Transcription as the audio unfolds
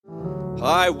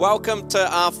Hi, welcome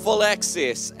to our Full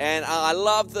Access, and I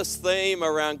love this theme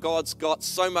around God's got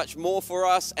so much more for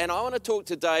us, and I want to talk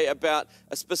today about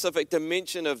a specific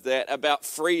dimension of that, about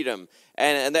freedom.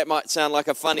 And that might sound like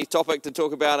a funny topic to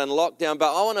talk about in lockdown,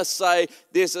 but I want to say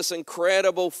there's this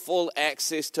incredible full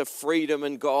access to freedom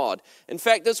in God. In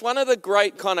fact, it's one of the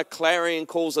great kind of clarion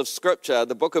calls of Scripture.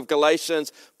 The book of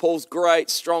Galatians, Paul's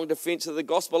great, strong defense of the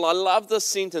gospel. I love this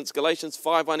sentence, Galatians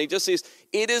 5:1. He just says,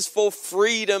 it is for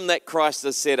freedom that Christ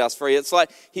has set us free. It's like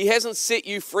he hasn't set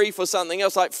you free for something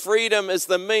else. Like freedom is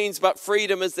the means, but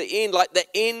freedom is the end. Like the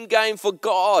end game for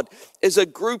God is a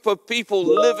group of people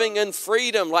living in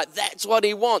freedom. Like that's what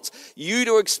he wants. You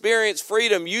to experience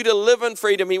freedom, you to live in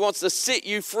freedom. He wants to set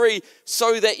you free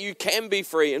so that you can be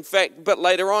free. In fact, but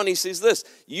later on he says this,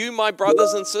 you, my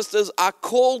brothers and sisters, are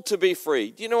called to be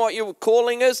free. Do you know what your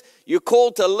calling is? You're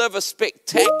called to live a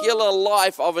spectacular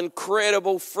life of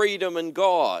incredible freedom in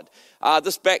God.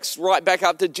 This backs right back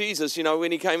up to Jesus, you know,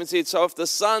 when he came and said, so if the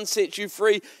Son sets you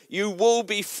free, you will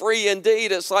be free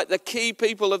indeed. It's like the key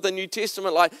people of the New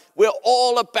Testament, like we're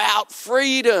all about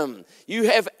freedom. You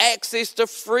have access to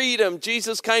freedom.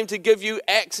 Jesus came to give you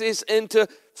access into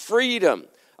freedom.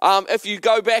 If you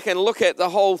go back and look at the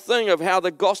whole thing of how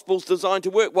the gospel's designed to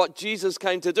work, what Jesus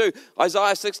came to do,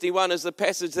 Isaiah 61 is the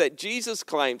passage that Jesus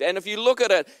claimed. And if you look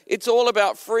at it, it's all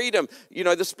about freedom. You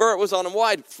know, the Spirit was on him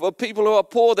wide. For people who are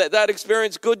poor, that they'd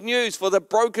experience good news. For the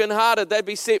brokenhearted, they'd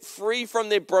be set free from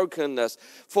their brokenness.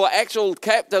 For actual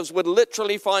captives would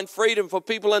literally find freedom. For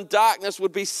people in darkness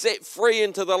would be set free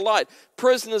into the light.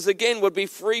 Prisoners, again, would be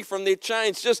free from their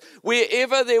chains. Just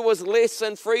wherever there was less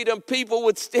than freedom, people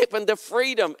would step into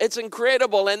freedom. It's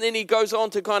incredible. And then he goes on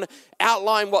to kind of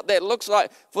outline what that looks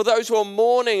like. For those who are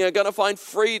mourning are going to find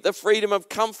the freedom of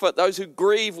comfort. Those who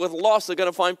grieve with loss are going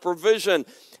to find provision.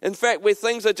 In fact, where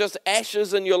things are just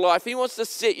ashes in your life, he wants to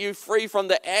set you free from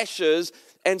the ashes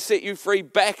and set you free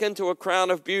back into a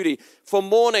crown of beauty. For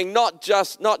mourning, not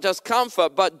just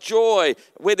comfort, but joy.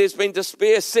 Where there's been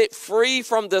despair, set free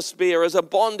from despair as a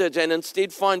bondage and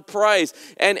instead find praise.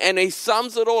 And he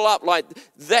sums it all up like,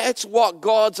 that's what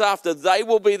God's after. They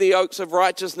will be the oaks of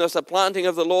righteousness, a planting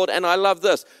of the Lord. And I love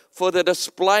this, for the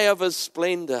display of his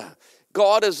splendor.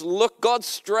 God's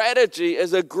strategy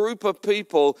is a group of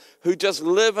people who just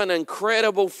live in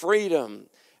incredible freedom.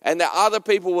 And that other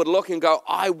people would look and go,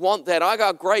 I want that. I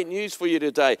got great news for you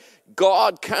today.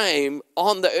 God came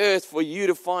on the earth for you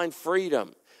to find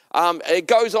freedom. It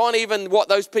goes on even what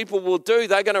those people will do.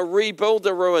 They're going to rebuild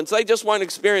the ruins. They just won't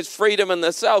experience freedom in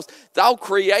themselves. They'll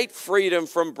create freedom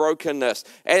from brokenness.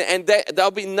 And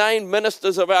they'll be named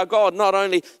ministers of our God. Not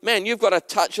only, man, you've got a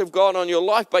touch of God on your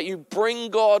life, but you bring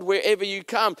God wherever you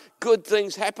come. Good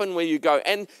things happen where you go.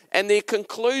 And the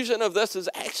conclusion of this is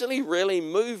actually really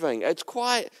moving. It's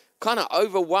quite kind of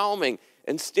overwhelming.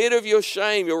 Instead of your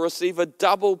shame, you'll receive a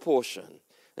double portion.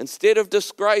 Instead of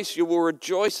disgrace, you will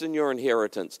rejoice in your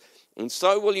inheritance. And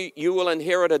so will you will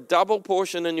inherit a double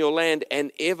portion in your land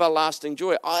and everlasting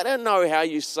joy. I don't know how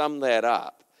you sum that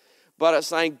up, but it's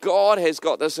saying God has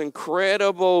got this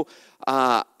incredible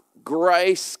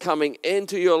grace coming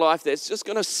into your life that's just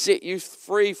going to set you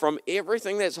free from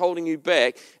everything that's holding you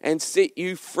back and set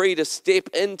you free to step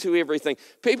into everything.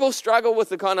 People struggle with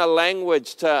the kind of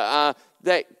language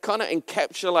that kind of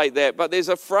encapsulate that, but there's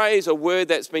a word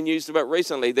that's been used about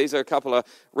recently. These are a couple of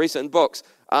recent books.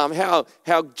 How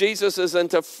Jesus is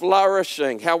into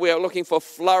flourishing, how we are looking for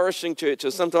flourishing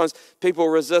churches. Sometimes people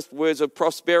resist words of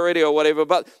prosperity or whatever,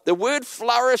 but the word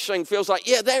flourishing feels like,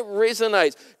 yeah, that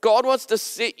resonates. God wants to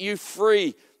set you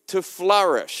free to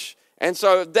flourish. And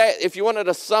so that, if you wanted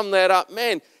to sum that up,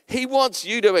 man, he wants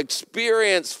you to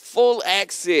experience full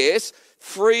access,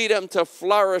 freedom to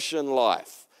flourish in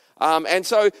life. And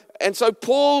so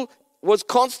Paul was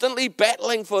constantly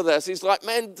battling for this. He's like,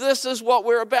 man, this is what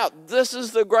we're about. This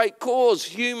is the great cause,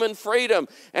 human freedom.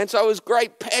 And so his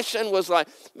great passion was like,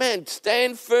 man,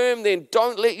 stand firm then.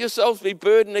 Don't let yourselves be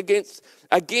burdened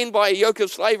again by a yoke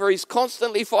of slavery. He's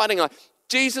constantly fighting like,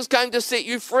 Jesus came to set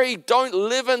you free. Don't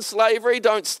live in slavery.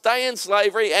 Don't stay in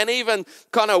slavery. And even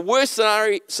kind of worse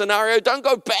scenario, don't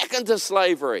go back into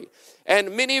slavery.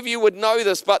 And many of you would know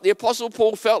this, but the Apostle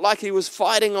Paul felt like he was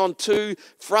fighting on two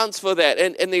fronts for that.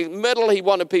 And in the middle, he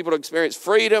wanted people to experience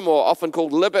freedom, or often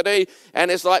called liberty. And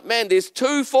it's like, man, there's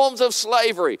two forms of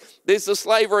slavery. There's the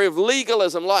slavery of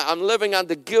legalism, like I'm living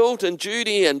under guilt and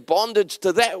duty and bondage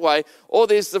to that way. Or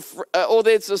there's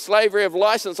the slavery of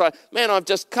license, like, man, I've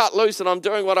just cut loose and I'm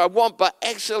doing what I want. But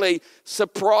actually,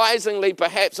 surprisingly,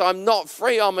 perhaps I'm not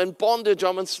free. I'm in bondage.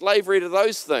 I'm in slavery to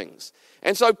those things.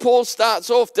 And so Paul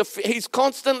starts off, he's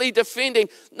constantly defending,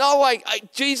 no way,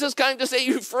 Jesus came to set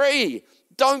you free.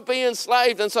 don't be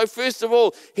enslaved. And so first of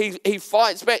all, he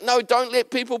fights back. No, don't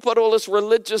let people put all this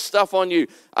religious stuff on you.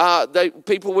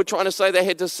 People were trying to say they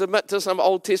had to submit to some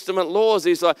Old Testament laws.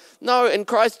 He's like, no, in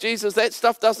Christ Jesus, that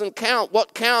stuff doesn't count.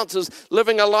 What counts is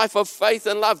living a life of faith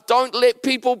and love. Don't let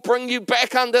people bring you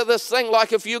back under this thing.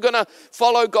 Like if you're going to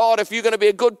follow God, if you're going to be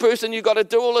a good person, you've got to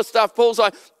do all this stuff. Paul's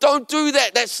like, don't do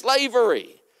that. That's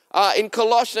slavery. In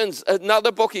Colossians,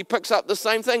 another book, he picks up the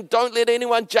same thing. Don't let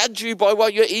anyone judge you by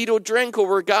what you eat or drink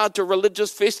or regard to religious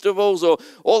festivals or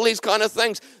all these kind of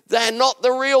things. They're not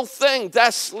the real thing.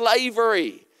 They're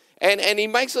slavery. And he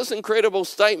makes this incredible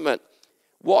statement.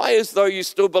 Why, as though you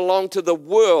still belong to the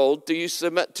world, do you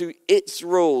submit to its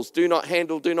rules? Do not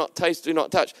handle, do not taste, do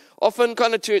not touch. Often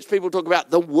kind of church people talk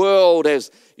about the world as,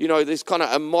 this kind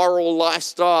of immoral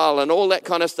lifestyle and all that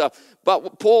kind of stuff.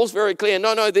 But Paul's very clear,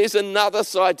 no, there's another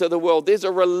side to the world. There's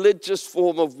a religious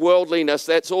form of worldliness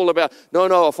that's all about,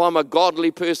 no, if I'm a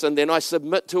godly person, then I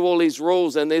submit to all these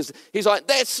rules. And he's like,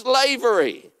 that's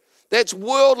slavery. That's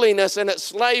worldliness and it's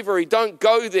slavery. Don't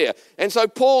go there. And so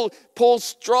Paul's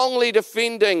strongly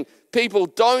defending people.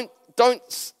 Don't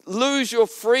lose your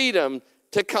freedom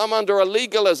to come under a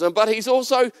legalism. But he's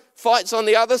also fights on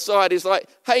the other side. He's like,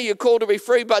 hey, you're called to be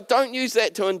free, but don't use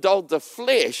that to indulge the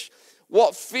flesh.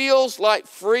 What feels like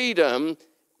freedom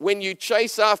when you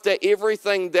chase after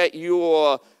everything that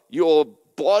your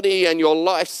body and your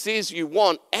life says you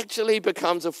want actually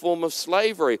becomes a form of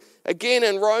slavery. Again,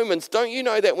 in Romans, don't you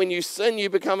know that when you sin, you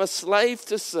become a slave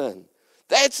to sin?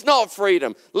 That's not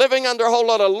freedom. Living under a whole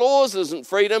lot of laws isn't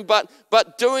freedom,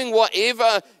 but doing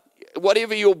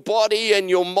whatever your body and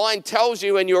your mind tells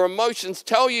you and your emotions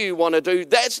tell you want to do,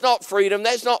 that's not freedom.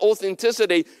 That's not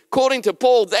authenticity. According to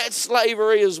Paul, that's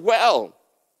slavery as well.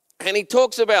 And he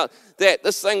talks about that,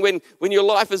 this thing when your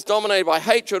life is dominated by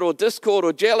hatred or discord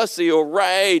or jealousy or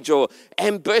rage or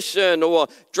ambition or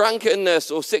drunkenness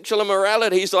or sexual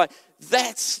immorality. He's like,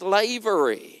 that's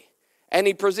slavery. And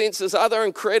he presents this other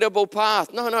incredible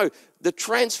path. No, the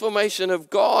transformation of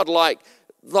God, like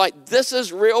this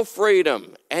is real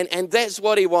freedom. And that's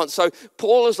what he wants. So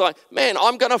Paul is like, man,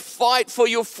 I'm going to fight for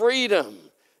your freedom.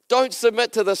 Don't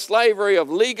submit to the slavery of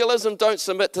legalism. Don't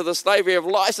submit to the slavery of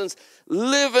license.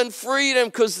 Live in freedom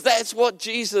because that's what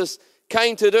Jesus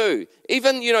came to do.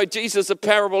 Even, Jesus, the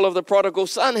parable of the prodigal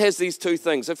son has these two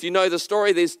things. If you know the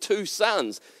story, there's two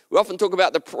sons. We often talk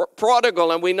about the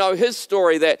prodigal and we know his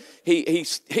story that he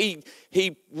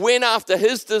went after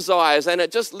his desires and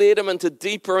it just led him into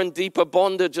deeper and deeper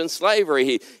bondage and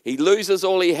slavery. He loses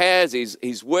all he has.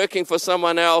 He's working for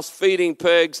someone else, feeding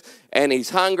pigs, and he's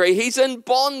hungry. He's in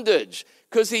bondage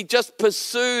because he just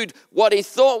pursued what he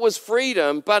thought was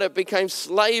freedom, but it became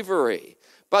slavery.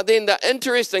 But then the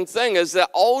interesting thing is the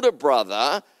older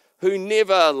brother, who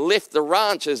never left the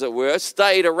ranch, as it were,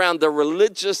 stayed around the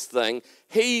religious thing,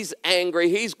 he's angry,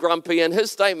 he's grumpy, and his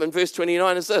statement, verse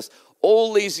 29, is this: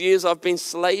 all these years I've been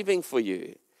slaving for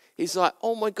you. He's like,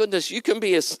 oh my goodness, you can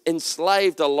be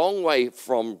enslaved a long way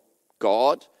from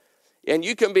God, and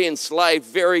you can be enslaved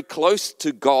very close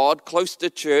to God, close to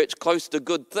church, close to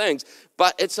good things,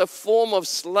 but it's a form of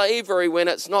slavery when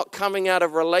it's not coming out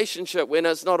of relationship, when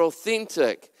it's not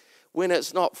authentic, when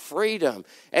it's not freedom.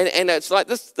 And it's like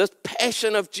this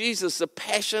passion of Jesus, the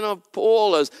passion of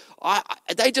Paul is,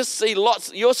 they just see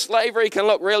lots. Your slavery can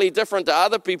look really different to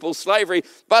other people's slavery,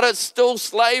 but it's still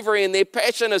slavery, and their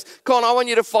passion is, come on, I want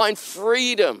you to find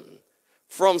freedom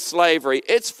from slavery.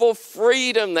 It's for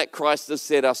freedom that Christ has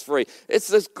set us free. It's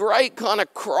this great kind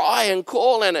of cry and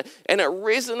call, and it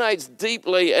resonates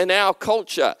deeply in our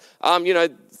culture.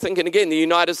 Thinking again, the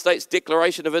United States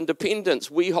Declaration of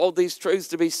Independence, we hold these truths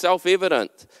to be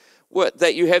self-evident,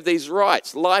 that you have these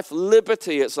rights, life,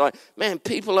 liberty. It's like, man,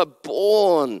 people are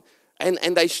born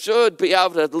and they should be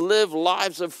able to live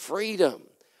lives of freedom.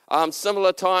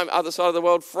 Similar time, other side of the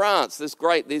world, France, there's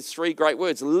three great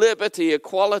words: liberty,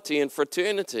 equality, and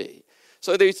fraternity.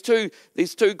 So these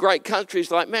two great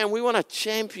countries, like, man, we want to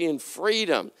champion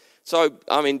freedom. So,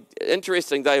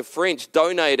 interesting, the French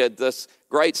donated this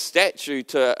great statue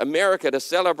to America to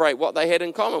celebrate what they had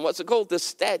in common. What's it called? The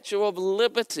Statue of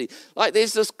Liberty. Like,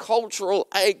 there's this cultural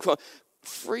ache for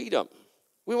freedom.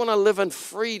 We want to live in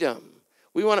freedom.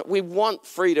 We want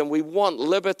freedom. We want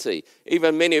liberty.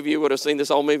 Even many of you would have seen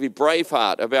this old movie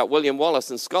Braveheart about William Wallace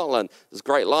in Scotland. This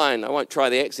great line. I won't try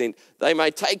the accent. They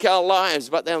may take our lives,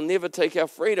 but they'll never take our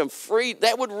freedom.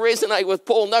 That would resonate with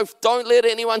Paul. No, don't let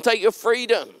anyone take your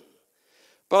freedom.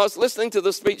 But I was listening to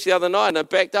the speech the other night, and I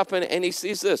backed up, and he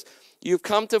says this: you've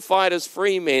come to fight as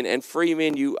free men, and free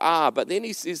men you are. But then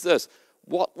he says this: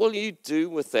 what will you do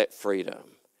with that freedom?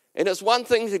 And it's one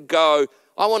thing to go,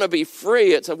 I want to be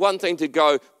free. It's one thing to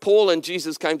go, Paul and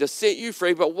Jesus came to set you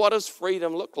free, but what does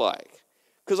freedom look like?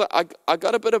 Because I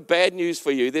got a bit of bad news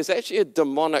for you. There's actually a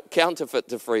demonic counterfeit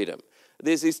to freedom.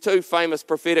 There's these two famous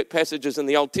prophetic passages in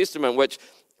the Old Testament, which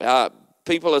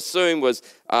people assume was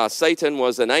Satan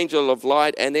was an angel of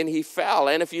light, and then he fell.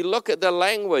 And if you look at the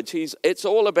language, it's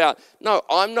all about, no,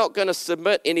 I'm not going to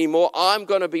submit anymore. I'm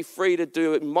going to be free to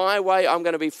do it my way. I'm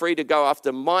going to be free to go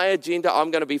after my agenda.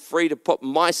 I'm going to be free to put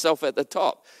myself at the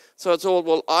top. So it's all,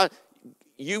 well,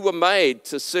 you were made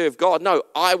to serve God. No,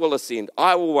 I will ascend.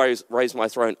 I will raise my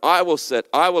throne. I will sit.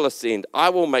 I will ascend.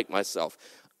 I will make myself.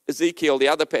 Ezekiel, the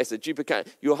other passage,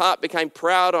 your heart became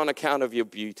proud on account of your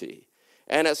beauty.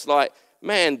 And it's like,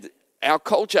 man, our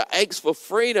culture aches for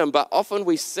freedom, but often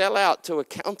we sell out to a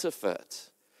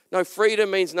counterfeit. No, freedom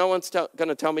means no one's going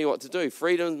to tell me what to do.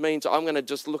 Freedom means I'm going to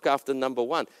just look after number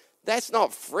one. That's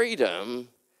not freedom.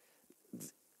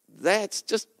 That's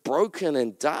just broken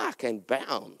and dark and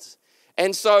bound.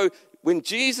 And so when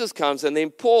Jesus comes, and then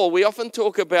Paul, we often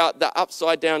talk about the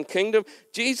upside down kingdom.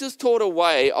 Jesus taught a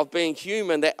way of being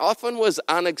human that often was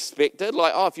unexpected.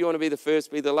 Like, if you want to be the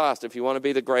first, be the last. If you want to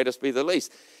be the greatest, be the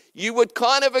least. You would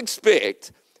kind of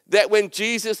expect that when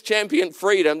Jesus championed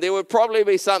freedom, there would probably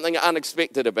be something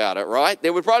unexpected about it, right?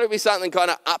 There would probably be something kind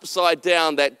of upside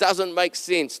down that doesn't make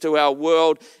sense to our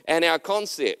world and our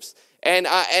concepts. And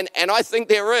I think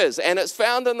there is. And it's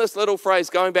found in this little phrase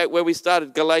going back where we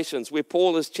started Galatians, where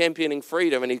Paul is championing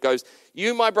freedom. And he goes,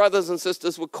 you, my brothers and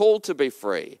sisters, were called to be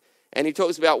free. And he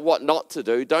talks about what not to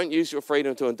do. Don't use your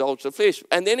freedom to indulge the flesh.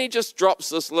 And then he just drops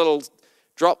this little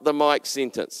drop the mic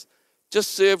sentence.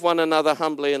 Just serve one another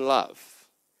humbly in love.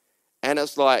 And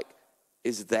it's like,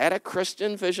 is that a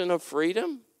Christian vision of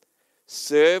freedom?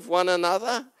 Serve one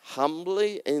another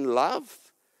humbly in love?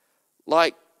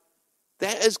 Like,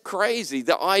 that is crazy.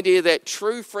 The idea that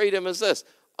true freedom is this.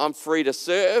 I'm free to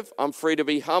serve, I'm free to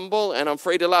be humble, and I'm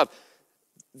free to love.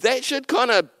 That should kind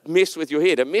of mess with your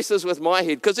head. It messes with my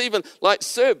head. Because even like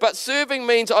serve, but serving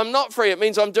means I'm not free. It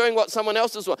means I'm doing what someone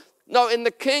else is. No, in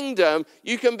the kingdom,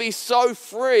 you can be so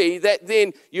free that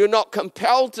then you're not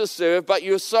compelled to serve, but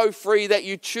you're so free that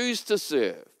you choose to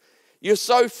serve. You're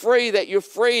so free that you're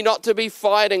free not to be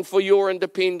fighting for your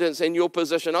independence and your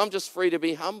position. I'm just free to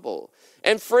be humble.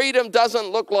 And freedom doesn't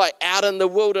look like out in the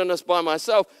wilderness by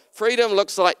myself. Freedom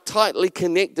looks like tightly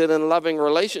connected and loving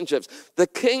relationships. The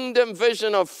kingdom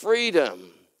vision of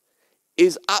freedom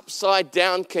is upside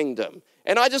down kingdom.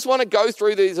 And I just want to go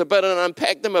through these a bit and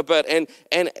unpack them a bit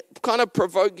and kind of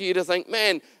provoke you to think,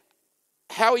 man,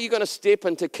 how are you going to step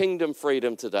into kingdom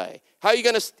freedom today? How are you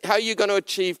going to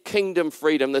achieve kingdom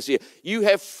freedom this year? You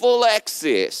have full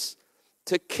access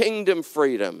to kingdom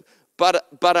freedom, but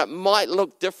it might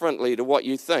look differently to what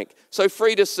you think. So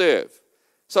free to serve.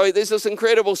 So there's this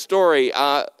incredible story,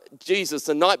 Jesus,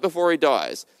 the night before he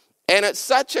dies. And it's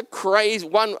such a crazy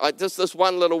one, just this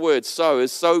one little word, so,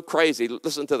 is so crazy.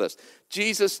 Listen to this.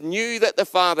 Jesus knew that the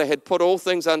Father had put all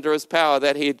things under his power,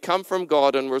 that he had come from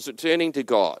God and was returning to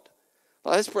God.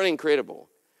 Well, that's pretty incredible.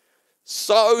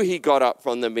 So he got up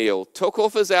from the meal, took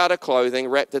off his outer clothing,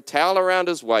 wrapped a towel around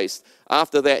his waist.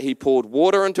 After that, he poured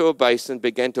water into a basin,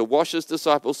 began to wash his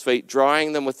disciples' feet,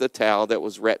 drying them with the towel that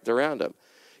was wrapped around him.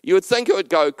 You would think it would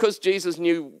go, because Jesus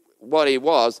knew what he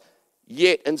was,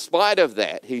 yet in spite of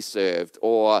that, he served.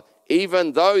 Or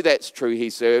even though that's true,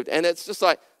 he served. And it's just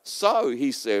like, so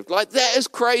he served. Like, that is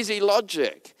crazy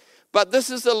logic. But this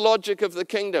is the logic of the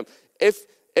kingdom. If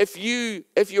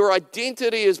your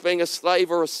identity is being a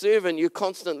slave or a servant, you're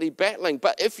constantly battling.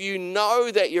 But if you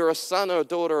know that you're a son or a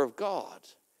daughter of God,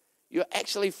 you're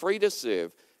actually free to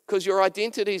serve because your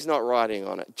identity is not riding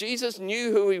on it. Jesus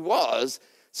knew who he was,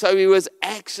 so he was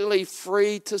actually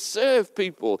free to serve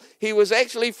people. He was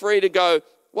actually free to go,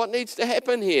 what needs to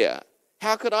happen here?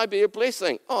 How could I be a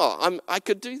blessing? I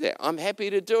could do that. I'm happy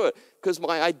to do it because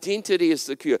my identity is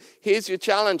secure. Here's your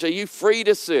challenge. Are you free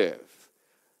to serve?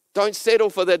 Don't settle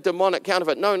for that demonic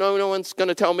counterfeit. No one's going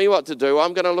to tell me what to do.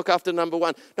 I'm going to look after number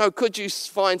one. No, could you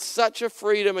find such a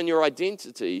freedom in your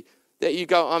identity that you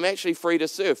go, I'm actually free to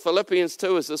serve? Philippians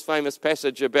 2 is this famous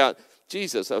passage about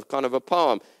Jesus, a kind of a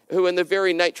poem, who in the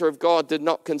very nature of God did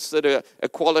not consider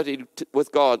equality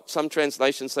with God. Some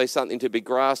translations say something to be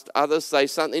grasped. Others say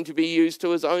something to be used to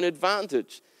his own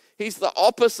advantage. He's the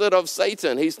opposite of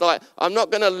Satan. He's like, I'm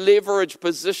not going to leverage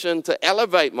position to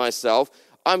elevate myself.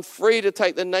 I'm free to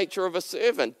take the nature of a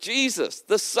servant. Jesus,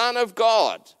 the Son of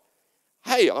God.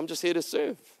 Hey, I'm just here to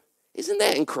serve. Isn't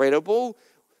that incredible?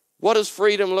 What does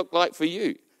freedom look like for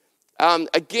you?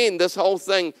 Again, this whole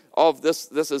thing of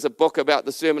this is a book about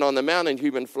the Sermon on the Mount and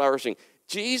human flourishing.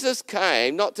 Jesus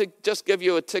came not to just give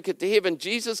you a ticket to heaven.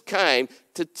 Jesus came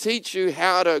to teach you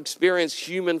how to experience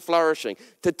human flourishing,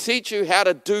 to teach you how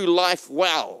to do life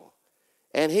well.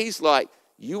 And he's like,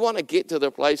 you want to get to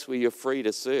the place where you're free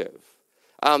to serve.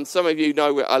 Some of you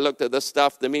know, I looked at this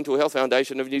stuff, the Mental Health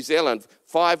Foundation of New Zealand,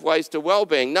 5 ways to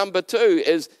well-being. Number 2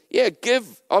 is,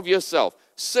 give of yourself.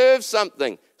 Serve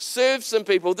something. Serve some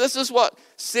people. This is what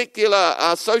secular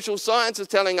social science is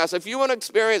telling us. If you want to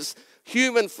experience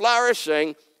human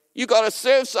flourishing, you got to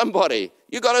serve somebody.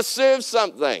 You got to serve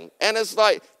something. And it's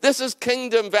like, this is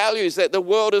kingdom values that the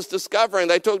world is discovering.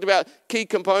 They talked about key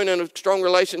component of strong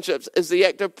relationships is the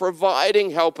act of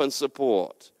providing help and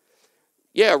support.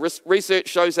 Yeah, research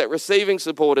shows that receiving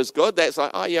support is good. That's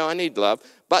like, I need love.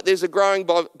 But there's a growing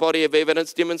body of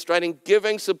evidence demonstrating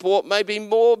giving support may be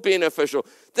more beneficial.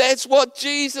 That's what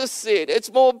Jesus said.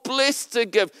 It's more blessed to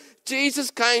give. Jesus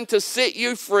came to set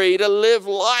you free, to live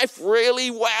life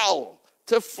really well,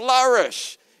 to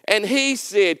flourish. And he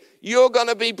said, you're going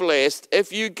to be blessed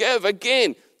if you give.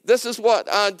 Again, this is what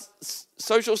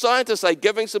social scientists say.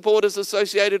 Giving support is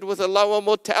associated with a lower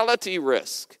mortality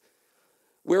risk,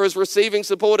 whereas receiving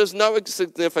support has no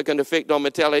significant effect on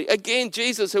mortality. Again,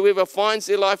 Jesus, whoever finds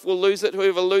their life will lose it.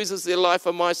 Whoever loses their life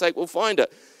for my sake will find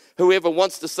it. Whoever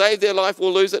wants to save their life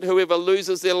will lose it. Whoever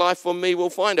loses their life for me will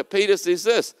find it. Peter says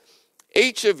this,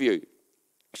 each of you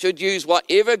should use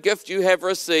whatever gift you have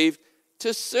received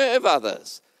to serve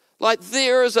others. Like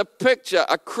there is a picture,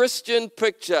 a Christian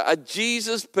picture, a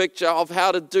Jesus picture of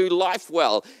how to do life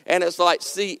well. And it's like,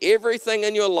 see everything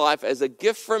in your life as a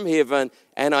gift from heaven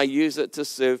and I use it to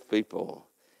serve people.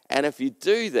 And if you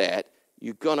do that,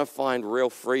 you're going to find real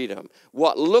freedom.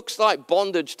 What looks like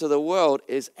bondage to the world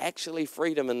is actually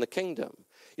freedom in the kingdom.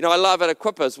 You know, I love at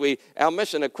Equippers, our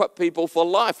mission, equip people for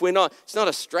life. It's not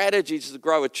a strategy to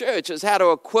grow a church. It's how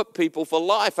to equip people for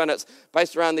life. And it's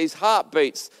based around these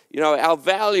heartbeats, our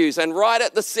values. And right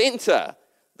at the center,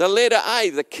 the letter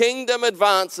A, the kingdom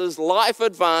advances, life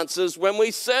advances when we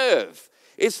serve.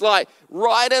 It's like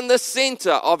right in the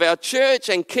center of our church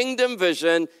and kingdom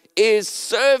vision is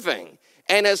serving.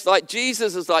 And it's like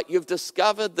Jesus is like, you've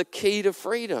discovered the key to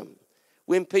freedom.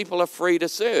 When people are free to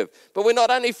serve. But we're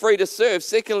not only free to serve,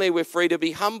 secondly, we're free to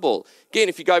be humble. Again,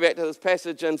 if you go back to this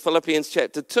passage in Philippians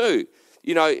chapter 2,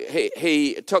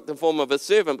 he took the form of a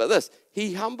servant, but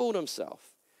he humbled himself.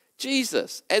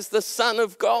 Jesus, as the Son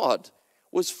of God,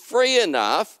 was free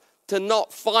enough to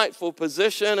not fight for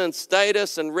position and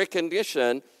status and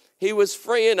recognition. He was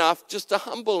free enough just to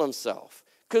humble himself.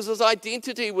 Because his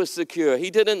identity was secure. He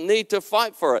didn't need to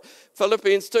fight for it.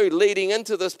 Philippians 2, leading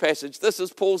into this passage, this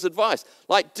is Paul's advice.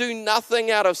 Like, do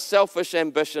nothing out of selfish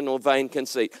ambition or vain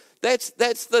conceit. That's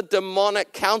the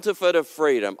demonic counterfeit of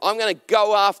freedom. I'm going to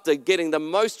go after getting the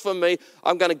most for me.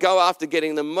 I'm going to go after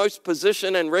getting the most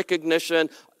position and recognition.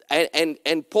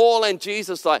 And Paul and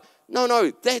Jesus like, no,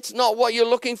 that's not what you're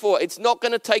looking for. It's not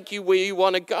going to take you where you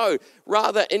want to go.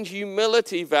 Rather, in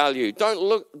humility value.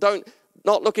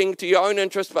 Not looking to your own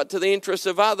interest, but to the interests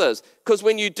of others. Because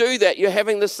when you do that, you're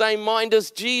having the same mind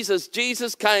as Jesus.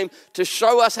 Jesus came to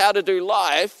show us how to do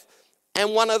life,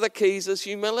 and one of the keys is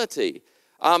humility.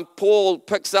 Paul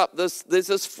picks up there's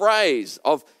this phrase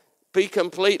of be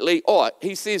completely,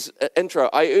 he says, intro,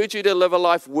 I urge you to live a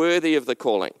life worthy of the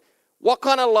calling. What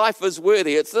kind of life is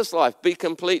worthy? It's this life, be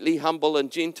completely humble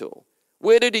and gentle.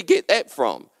 Where did he get that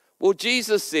from? Well,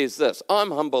 Jesus says this,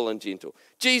 I'm humble and gentle.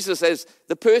 Jesus, as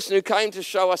the person who came to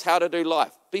show us how to do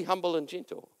life, be humble and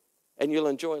gentle, and you'll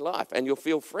enjoy life, and you'll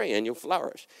feel free, and you'll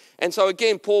flourish. And so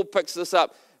again, Paul picks this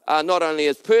up not only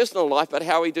his personal life, but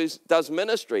how he does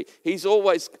ministry. He's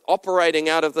always operating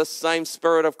out of the same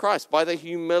spirit of Christ, by the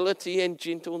humility and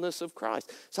gentleness of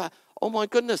Christ. So, oh my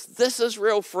goodness, this is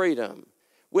real freedom.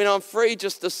 When I'm free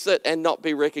just to sit and not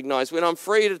be recognized, when I'm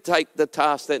free to take the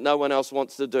task that no one else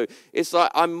wants to do, it's like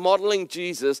I'm modeling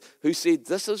Jesus who said,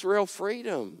 this is real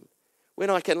freedom. When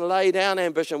I can lay down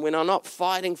ambition, when I'm not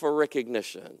fighting for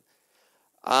recognition.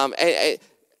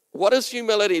 What does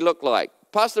humility look like?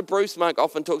 Pastor Bruce Monk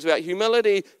often talks about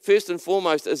humility, first and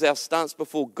foremost, is our stance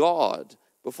before God,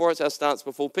 before it's our stance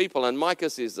before people. And Micah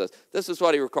says this. This is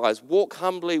what he requires. Walk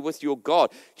humbly with your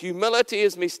God. Humility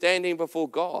is me standing before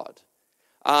God.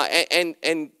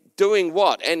 And doing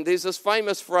what? And there's this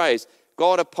famous phrase,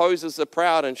 God opposes the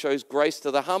proud and shows grace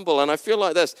to the humble. And I feel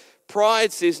like this.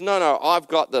 Pride says, no, I've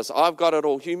got this. I've got it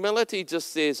all. Humility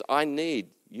just says, I need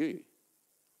you.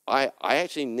 I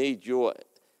actually need your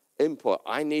input.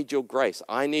 I need your grace.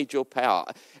 I need your power.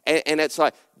 And it's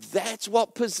like, that's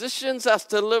what positions us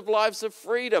to live lives of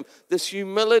freedom. This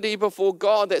humility before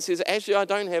God that says, actually, I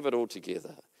don't have it all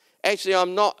together. Actually,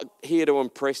 I'm not here to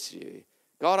impress you.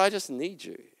 God, I just need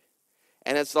you.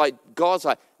 And it's like, God's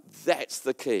like, that's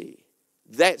the key.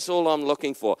 That's all I'm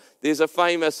looking for. There's a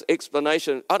famous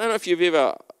explanation. I don't know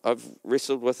if I've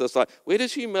wrestled with this, like, where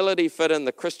does humility fit in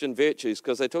the Christian virtues?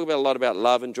 Because they talk about a lot about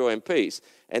love and joy and peace.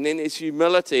 And then there's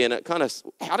humility, and it kind of,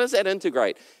 how does that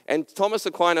integrate? And Thomas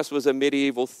Aquinas was a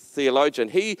medieval theologian.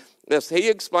 He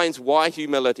explains why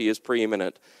humility is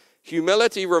preeminent.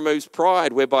 Humility removes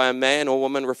pride, whereby a man or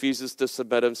woman refuses to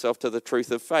submit himself to the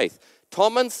truth of faith.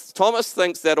 Thomas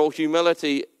thinks that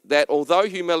although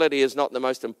humility is not the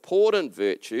most important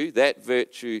virtue, that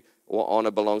virtue or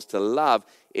honor belongs to love,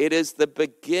 it is the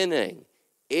beginning.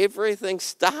 Everything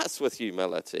starts with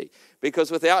humility,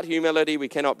 because without humility we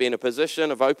cannot be in a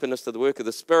position of openness to the work of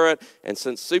the Spirit, and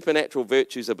since supernatural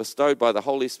virtues are bestowed by the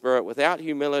Holy Spirit, without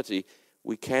humility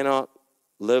we cannot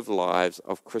live lives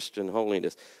of Christian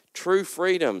holiness. True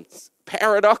freedom,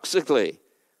 paradoxically,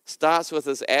 starts with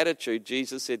this attitude.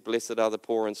 Jesus said, "Blessed are the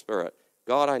poor in spirit."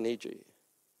 God, I need you.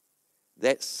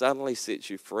 That suddenly sets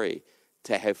you free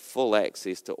to have full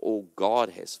access to all God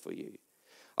has for you.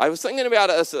 I was thinking about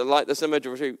it like this image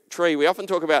of a tree. We often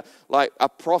talk about like a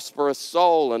prosperous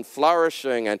soul and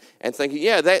flourishing and thinking,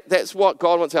 yeah, that's what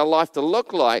God wants our life to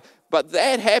look like. But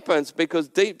that happens because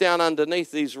deep down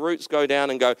underneath, these roots go down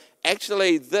and go,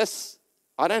 actually,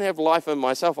 I don't have life in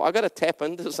myself. I've got to tap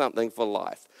into something for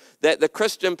life. That the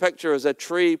Christian picture is a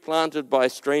tree planted by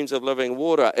streams of living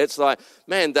water. It's like,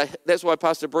 man, that's why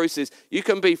Pastor Bruce says, you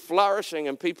can be flourishing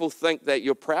and people think that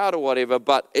you're proud or whatever,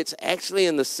 but it's actually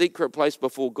in the secret place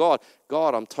before God.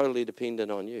 God, I'm totally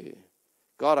dependent on you.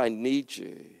 God, I need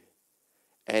you.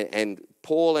 And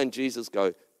Paul and Jesus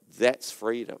go, that's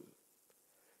freedom.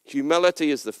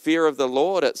 Humility is the fear of the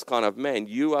Lord. It's kind of, man,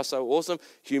 you are so awesome.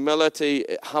 Humility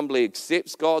humbly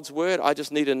accepts God's word. I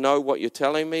just need to know what you're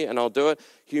telling me and I'll do it.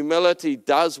 Humility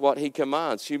does what he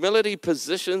commands. Humility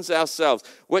positions ourselves,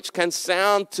 which can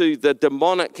sound to the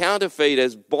demonic counterfeit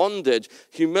as bondage.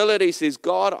 Humility says,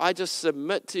 God, I just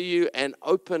submit to you and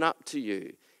open up to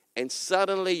you. And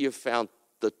suddenly you've found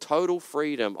the total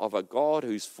freedom of a God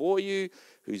who's for you,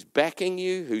 who's backing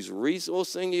you, who's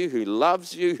resourcing you, who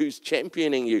loves you, who's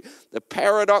championing you. The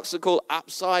paradoxical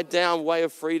upside down way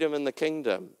of freedom in the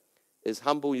kingdom is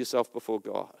humble yourself before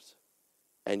God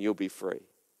and you'll be free.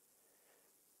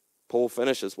 Paul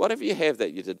finishes, whatever you have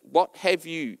that you did, what have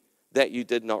you that you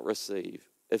did not receive?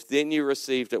 If then you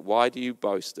received it, why do you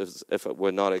boast as if it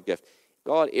were not a gift?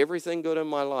 God, everything good in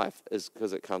my life is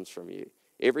because it comes from you.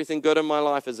 Everything good in my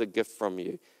life is a gift from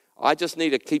you. I just need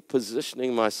to keep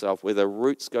positioning myself where the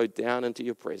roots go down into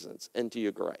your presence, into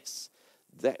your grace.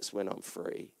 That's when I'm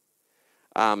free.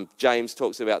 James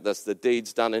talks about this, the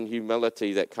deeds done in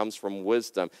humility that comes from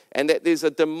wisdom, and that there's a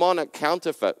demonic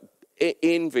counterfeit,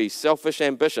 envy, selfish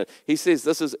ambition. He says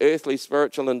this is earthly,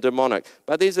 spiritual, and demonic,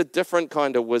 but there's a different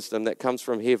kind of wisdom that comes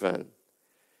from heaven.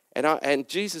 And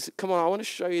Jesus said, come on, I want to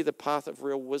show you the path of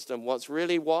real wisdom. What's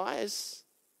really wise?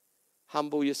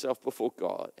 Humble yourself before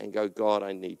God and go, God,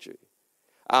 I need you.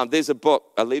 There's a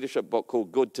book, a leadership book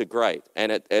called Good to Great,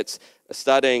 and it's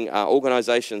studying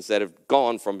organizations that have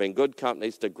gone from being good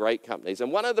companies to great companies.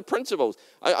 And one of the principles,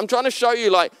 I'm trying to show you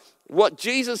like what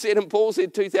Jesus said and Paul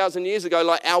said 2,000 years ago,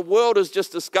 like our world is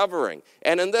just discovering.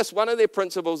 And in this, one of their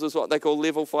principles is what they call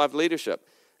level 5 leadership.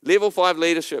 Level 5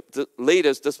 leadership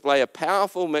leaders display a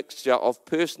powerful mixture of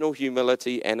personal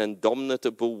humility and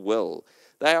indomitable will.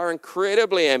 They are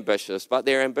incredibly ambitious, but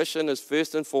their ambition is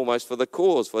first and foremost for the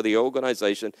cause, for the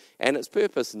organization and its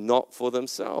purpose, not for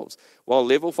themselves. While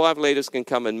level 5 leaders can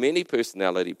come in many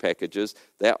personality packages,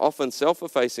 they're often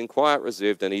self-effacing, quiet,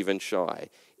 reserved, and even shy.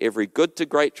 Every good to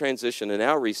great transition in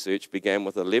our research began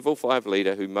with a level 5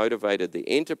 leader who motivated the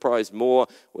enterprise more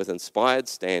with inspired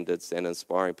standards than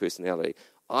inspiring personality.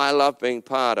 I love being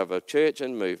part of a church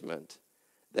and movement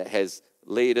that has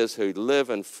leaders who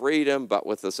live in freedom but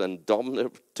with this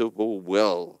indomitable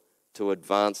will to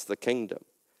advance the kingdom.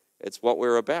 It's what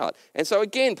we're about. And so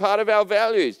again, part of our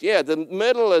values, the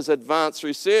middle is advance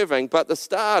through serving, but the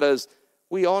start is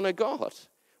we honor God.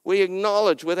 We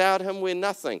acknowledge without him we're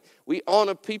nothing. We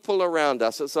honor people around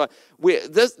us. It's like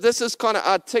this is kind of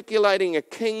articulating a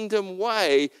kingdom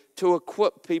way to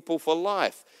equip people for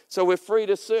life. So we're free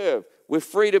to serve. We're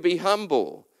free to be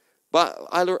humble. But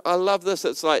I love this.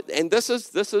 It's like, and this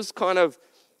is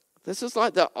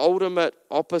like the ultimate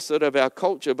opposite of our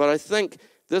culture. But I think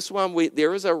this one,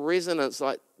 there is a resonance,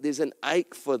 like there's an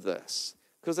ache for this.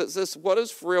 Because it's this, what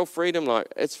is real freedom like?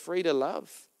 It's free to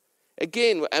love.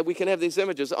 Again, we can have these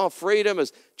images. Oh, freedom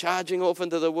is charging off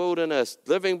into the wilderness,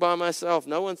 living by myself.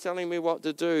 No one's telling me what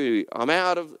to do. I'm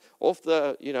off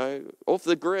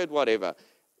the grid, whatever.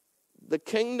 The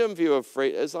kingdom view of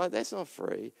free is like, that's not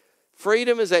free.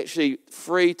 Freedom is actually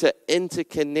free to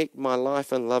interconnect my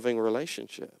life in loving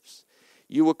relationships.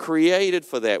 You were created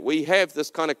for that. We have this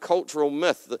kind of cultural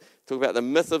myth, talk about the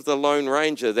myth of the Lone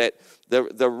Ranger, that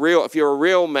if you're a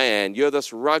real man, you're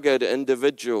this rugged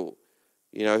individual,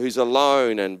 who's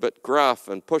alone and a bit gruff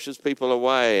and pushes people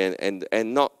away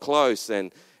and not close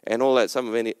and all that.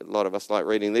 A lot of us like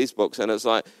reading these books, and it's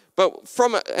like,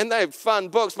 and they're fun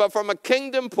books, but from a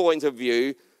kingdom point of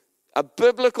view, a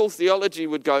biblical theology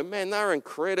would go, man, they're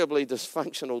incredibly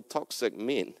dysfunctional, toxic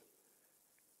men,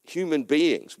 human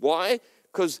beings. Why?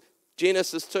 Because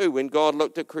Genesis 2, when God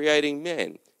looked at creating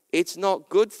man, it's not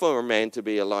good for a man to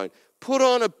be alone. Put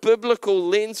on a biblical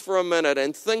lens for a minute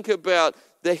and think about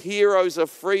the heroes of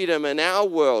freedom in our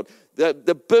world.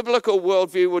 The biblical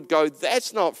worldview would go,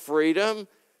 that's not freedom.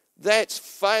 That's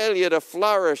failure to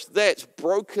flourish. That's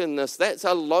brokenness. That's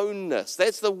aloneness.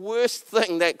 That's the worst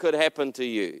thing that could happen to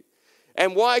you.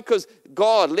 And why? Because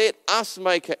God let us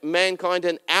make mankind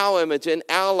in our image, in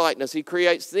our likeness. He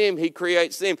creates them. He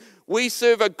creates them. We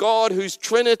serve a God who's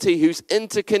Trinity, who's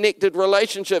interconnected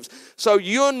relationships. So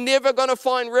you're never going to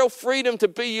find real freedom to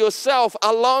be yourself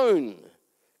alone,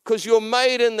 because you're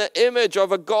made in the image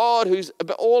of a God who's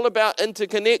all about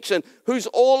interconnection, who's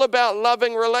all about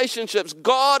loving relationships.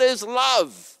 God is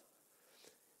love.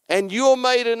 And you're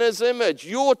made in his image.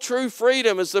 Your true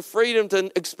freedom is the freedom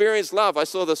to experience love. I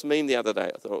saw this meme the other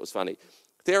day. I thought it was funny.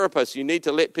 Therapists, you need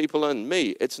to let people in.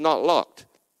 Me, it's not locked.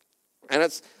 And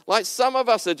it's like some of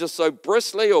us are just so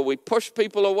bristly, or we push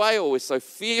people away, or we're so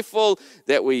fearful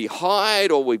that we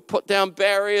hide, or we put down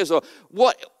barriers, or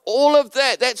what. All of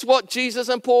that, that's what Jesus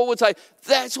and Paul would say.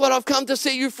 That's what I've come to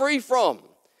set you free from.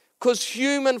 Because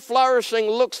human flourishing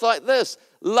looks like this.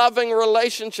 Loving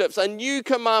relationships, a new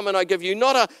commandment I give you,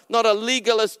 not a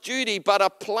legalist duty, but a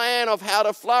plan of how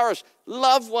to flourish.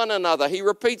 Love one another. He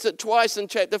repeats it twice in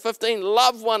chapter 15.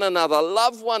 Love one another.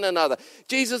 Love one another.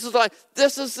 Jesus is like,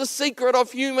 this is the secret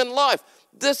of human life.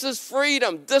 This is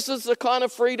freedom. This is the kind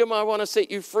of freedom I want to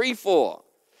set you free for.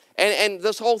 And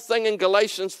this whole thing in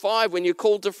Galatians 5, when you're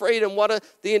called to freedom,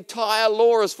 the entire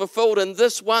law is fulfilled in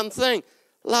this one thing.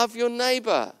 Love your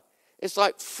neighbor. It's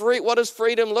like what does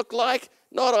freedom look like?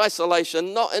 Not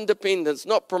isolation, not independence,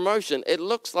 not promotion. It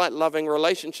looks like loving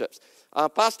relationships.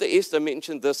 Pastor Esther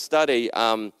mentioned this study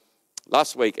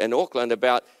last week in Auckland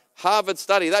about Harvard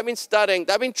study.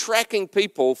 They've been tracking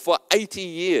people for 80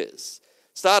 years.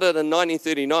 Started in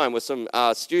 1939 with some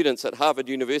students at Harvard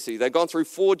University. They've gone through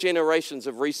 4 generations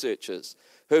of researchers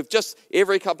who've just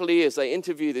every couple of years they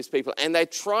interview these people, and they're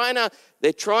trying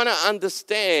to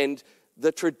understand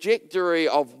the trajectory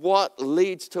of what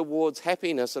leads towards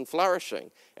happiness and flourishing.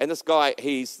 And this guy,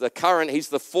 he's the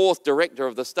 4th director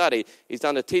of the study. He's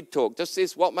done a TED talk, just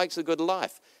says what makes a good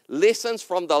life. Lessons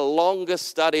from the longest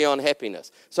study on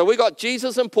happiness. So we got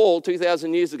Jesus and Paul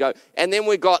 2,000 years ago, and then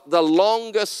we got the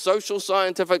longest social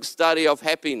scientific study of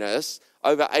happiness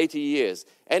over 80 years.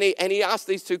 And he asked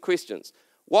these 2 questions.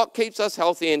 What keeps us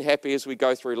healthy and happy as we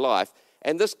go through life?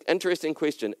 And this interesting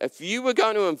question, if you were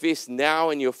going to invest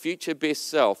now in your future best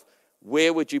self,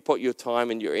 where would you put your time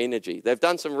and your energy? They've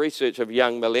done some research of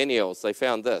young millennials. They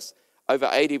found this. Over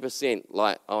 80%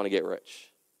 like, I want to get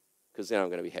rich because then I'm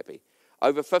going to be happy.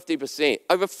 Over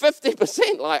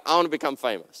 50% like, I want to become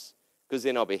famous because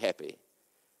then I'll be happy.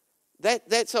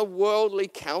 That's a worldly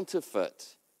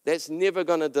counterfeit. That's never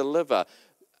going to deliver.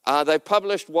 They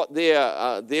published what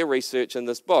their research in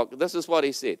this book. This is what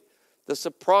he said. The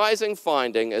surprising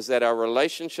finding is that our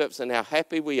relationships and how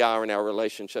happy we are in our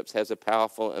relationships has a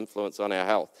powerful influence on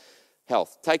our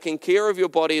health. Taking care of your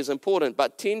body is important,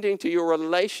 but tending to your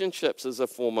relationships is a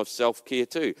form of self-care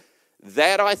too.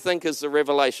 That, I think, is the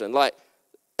revelation. Like,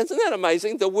 isn't that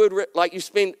amazing? The word, like, you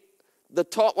spend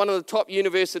one of the top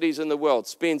universities in the world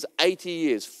spends 80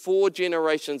 years, 4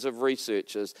 generations of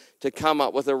researchers to come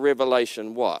up with a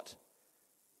revelation. What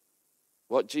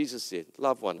Jesus said,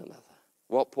 love one another.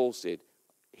 What Paul said,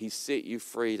 he set you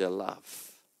free to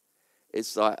love.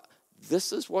 It's like,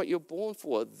 this is what you're born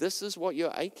for. This is what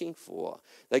you're aching for.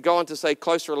 They go on to say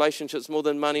close relationships more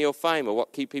than money or fame are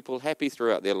what keep people happy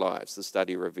throughout their lives, the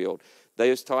study revealed.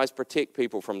 Those ties protect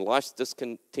people from life's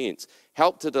discontents,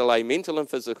 help to delay mental and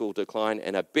physical decline,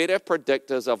 and are better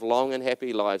predictors of long and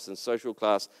happy lives than social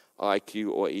class,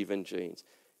 IQ, or even genes.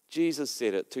 Jesus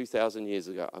said it 2,000 years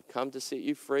ago. I've come to set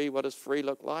you free. What does free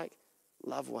look like?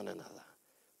 Love one another.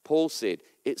 Paul said,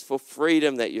 it's for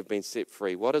freedom that you've been set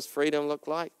free. What does freedom look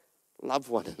like? Love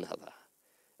one another.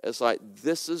 It's like,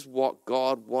 this is what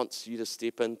God wants you to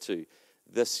step into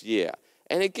this year.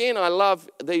 And again, I love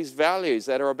these values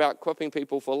that are about equipping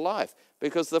people for life,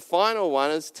 because the final one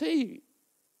is T.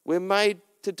 We're made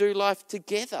to do life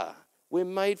together. We're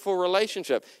made for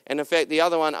relationship. And in fact, the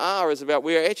other one, R, is about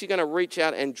we're actually going to reach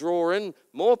out and draw in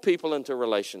more people into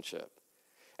relationship.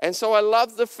 And so I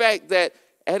love the fact that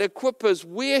at Equippers,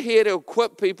 we're here to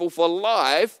equip people for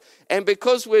life. And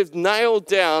because we've nailed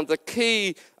down the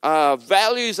key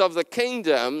values of the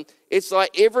kingdom, it's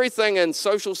like everything in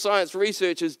social science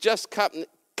research is just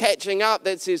catching up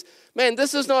that says, man,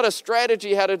 this is not a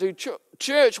strategy how to do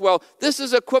church well. This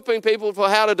is equipping people for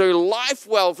how to do life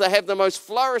well, to have the most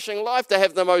flourishing life, to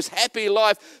have the most happy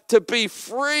life, to be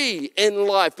free in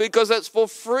life, because it's for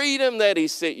freedom that he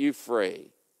set you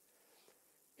free.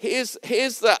 Here's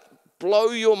the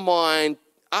blow your mind,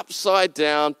 upside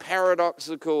down,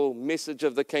 paradoxical message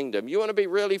of the kingdom. You want to be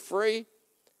really free?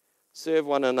 Serve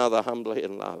one another humbly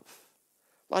in love.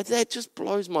 Like, that just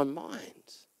blows my mind.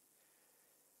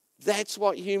 That's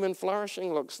what human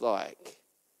flourishing looks like.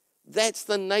 That's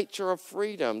the nature of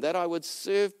freedom, that I would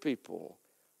serve people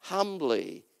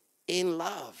humbly in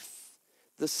love.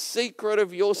 The secret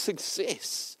of your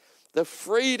success, the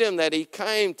freedom that he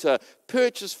came to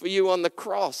purchase for you on the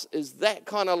cross, is that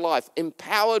kind of life,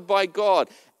 empowered by God,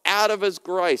 out of his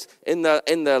grace, in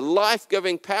the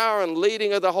life-giving power and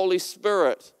leading of the Holy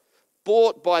Spirit,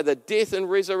 bought by the death and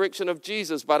resurrection of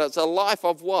Jesus. But it's a life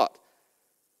of what?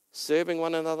 Serving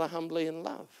one another humbly in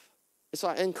love. It's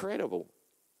like incredible.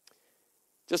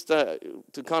 Just to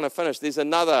kind of finish, there's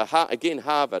another, again,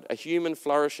 Harvard, a human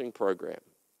flourishing program.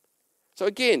 So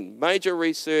again, major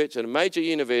research at a major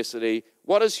university,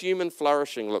 what does human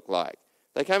flourishing look like?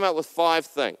 They came up with 5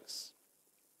 things.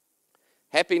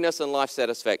 Happiness and life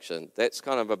satisfaction. That's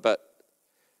kind of a bit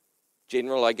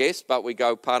general, I guess, but we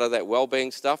go part of that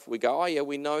well-being stuff. We go, oh yeah,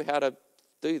 we know how to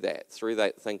do that through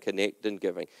that thing, connect and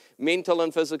giving. Mental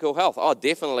and physical health. Oh,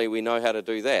 definitely we know how to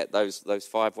do that. Those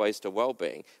 5 ways to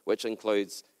well-being, which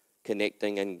includes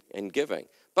connecting and giving.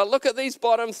 But look at these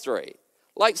bottom 3.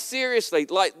 Like, seriously,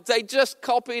 like they just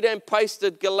copied and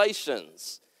pasted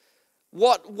Galatians.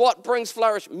 What brings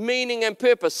flourish? Meaning and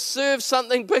purpose. Serve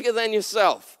something bigger than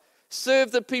yourself.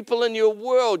 Serve the people in your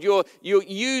world. You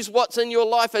use what's in your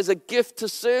life as a gift to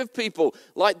serve people.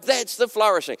 Like, that's the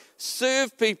flourishing.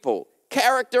 Serve people.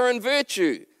 Character and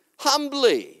virtue.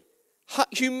 Humbly.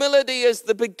 Humility is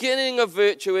the beginning of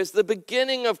virtue, is the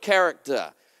beginning of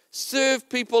character. Serve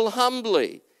people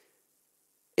humbly.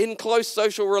 In close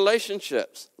social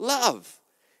relationships. Love.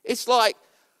 It's like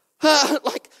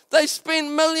they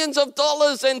spend millions of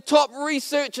dollars and top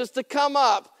researchers to come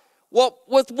up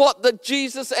with what that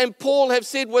Jesus and Paul have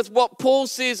said, with what Paul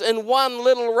says in one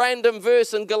little random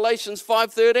verse in Galatians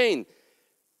 5:13.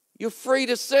 You're free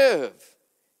to serve.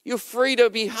 You're free to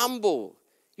be humble.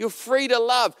 You're free to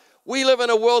love. We live in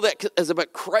a world that is a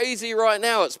bit crazy right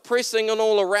now. It's pressing on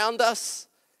all around us.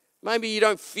 Maybe you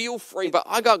don't feel free, but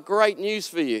I got great news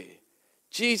for you.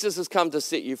 Jesus has come to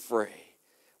set you free.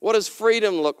 What does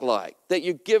freedom look like? That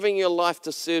you're giving your life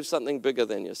to serve something bigger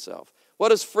than yourself. What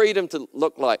does freedom to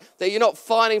look like? That you're not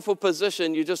fighting for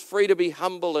position, you're just free to be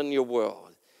humble in your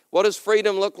world. What does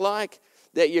freedom look like?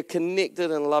 That you're connected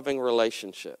in loving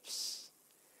relationships.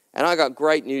 And I got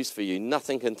great news for you.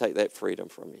 Nothing can take that freedom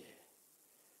from you,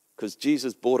 because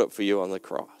Jesus bought it for you on the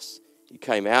cross. You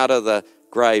came out of the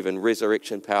grave and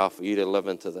resurrection power for you to live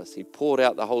into this. He poured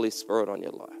out the Holy Spirit on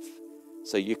your life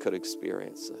so you could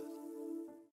experience it.